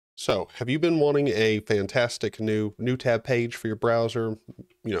So, have you been wanting a fantastic new tab page for your browser,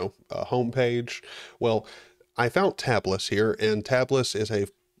 a home page? Well, I found Tabliss here, and Tabliss is a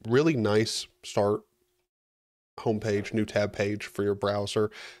really nice start homepage, new tab page for your browser.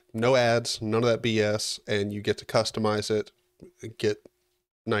 No ads, none of that BS, and you get to customize it, get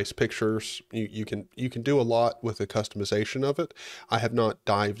nice pictures. You can do a lot with the customization of it. I have not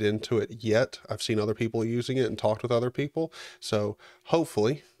dived into it yet. I've seen other people using it and talked with other people. So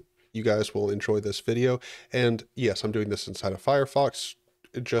hopefully you guys will enjoy this video. And yes, I'm doing this inside of Firefox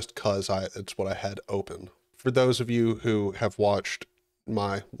just cause it's what I had open. For those of you who have watched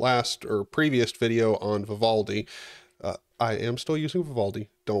my last or previous video on Vivaldi, I am still using Vivaldi,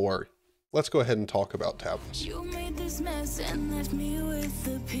 don't worry. Let's go ahead and talk about Tabliss. You made this mess and left me with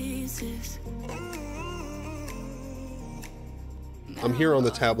the pieces. I'm here on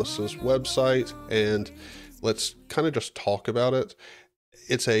the Tabliss's website, and let's kind of just talk about it.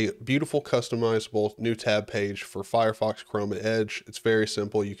 It's a beautiful, customizable new tab page for Firefox, Chrome, and Edge. It's very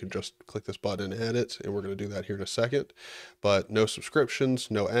simple. You can just click this button and edit, and we're going to do that here in a second. But no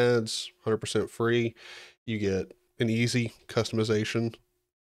subscriptions, no ads, 100% free. You get an easy customization.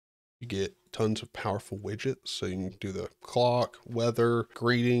 You get tons of powerful widgets, so you can do the clock, weather,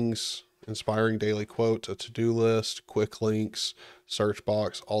 greetings, inspiring daily quotes, a to-do list, quick links, search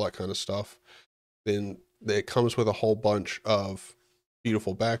box, all that kind of stuff. Then it comes with a whole bunch of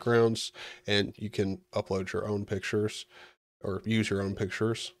beautiful backgrounds, and you can upload your own pictures or use your own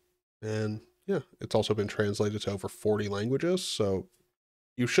pictures. And yeah, it's also been translated to over 40 languages, so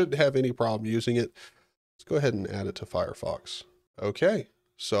you shouldn't have any problem using it. Let's go ahead and add it to Firefox. Okay.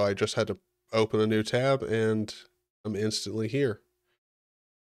 So I just had to open a new tab and I'm instantly here.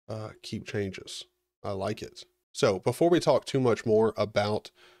 Keep changes. I like it. So before we talk too much more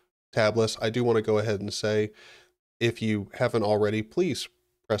about Tabliss, I do want to go ahead and say, if you haven't already, please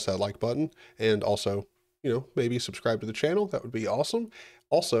press that like button, and also, maybe subscribe to the channel. That would be awesome.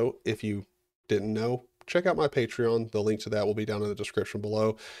 Also, if you didn't know, check out my Patreon. The link to that will be down in the description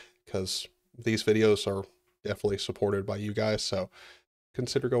below, because these videos are definitely supported by you guys. So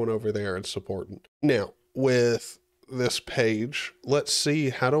consider going over there and supporting. Now, with this page, let's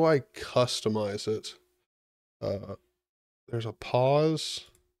see, how do I customize it? There's a pause.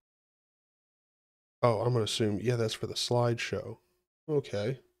 Oh, I'm going to assume, yeah, that's for the slideshow.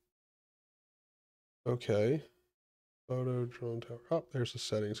 Okay. Okay. Photo, drawn tower. Oh, there's the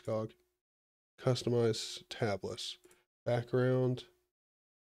settings cog. Customize Tabliss. Background.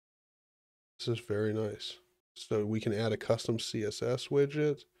 This is very nice. So we can add a custom CSS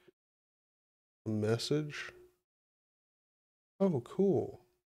widget. A message. Oh, cool.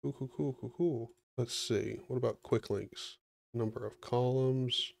 Cool. Let's see. What about quick links? Number of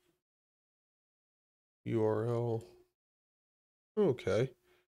columns. URL. Okay.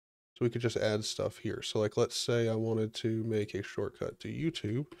 So we could just add stuff here. So like, let's say I wanted to make a shortcut to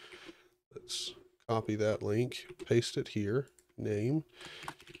YouTube. Let's copy that link, paste it here. Name,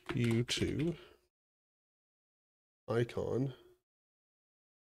 YouTube, icon,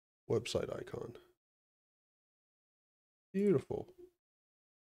 website icon. Beautiful.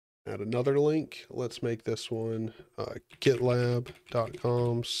 Add another link. Let's make this one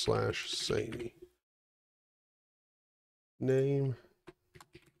gitlab.com/samey. Name,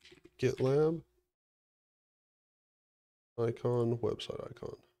 GitLab, icon, website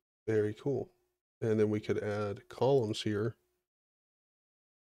icon. Very cool. And then we could add columns here.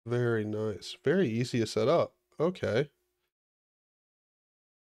 Very nice. Very easy to set up. Okay.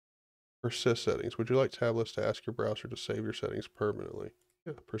 Persist settings. Would you like Tabliss to ask your browser to save your settings permanently?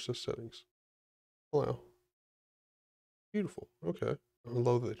 Yeah, persist settings. Allow. Beautiful. Okay. I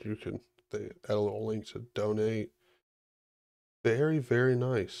love that they add a little link to donate. Very, very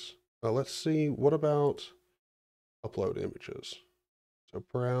nice. Let's see, what about upload images? So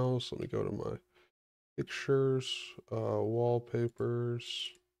browse, let me go to my pictures, wallpapers,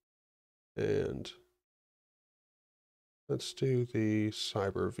 and let's do the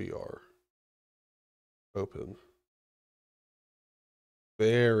Cyber VR. Open.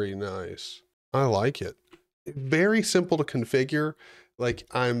 Very nice. I like it. Very simple to configure. Like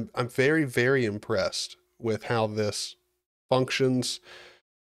I'm very, very impressed with how this functions,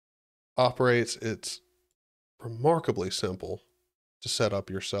 operates. It's remarkably simple to set up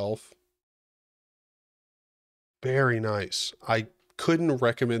yourself. Very nice. I couldn't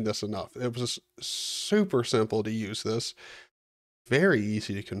recommend this enough. It was super simple to use this. Very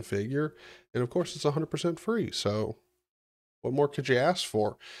easy to configure. And of course, it's 100% free. So what more could you ask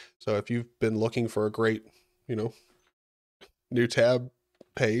for? So if you've been looking for a great, new tab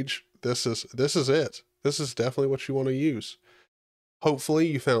page, this is it. This is definitely what you want to use. Hopefully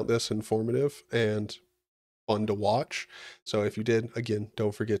you found this informative and fun to watch. So if you did, again,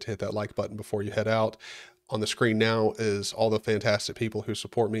 don't forget to hit that like button before you head out. On the screen now is all the fantastic people who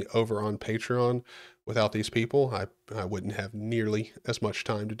support me over on Patreon. Without these people, I wouldn't have nearly as much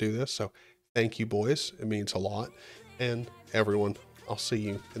time to do this. So thank you, boys. It means a lot. And everyone, I'll see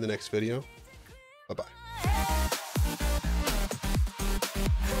you in the next video. Bye-bye.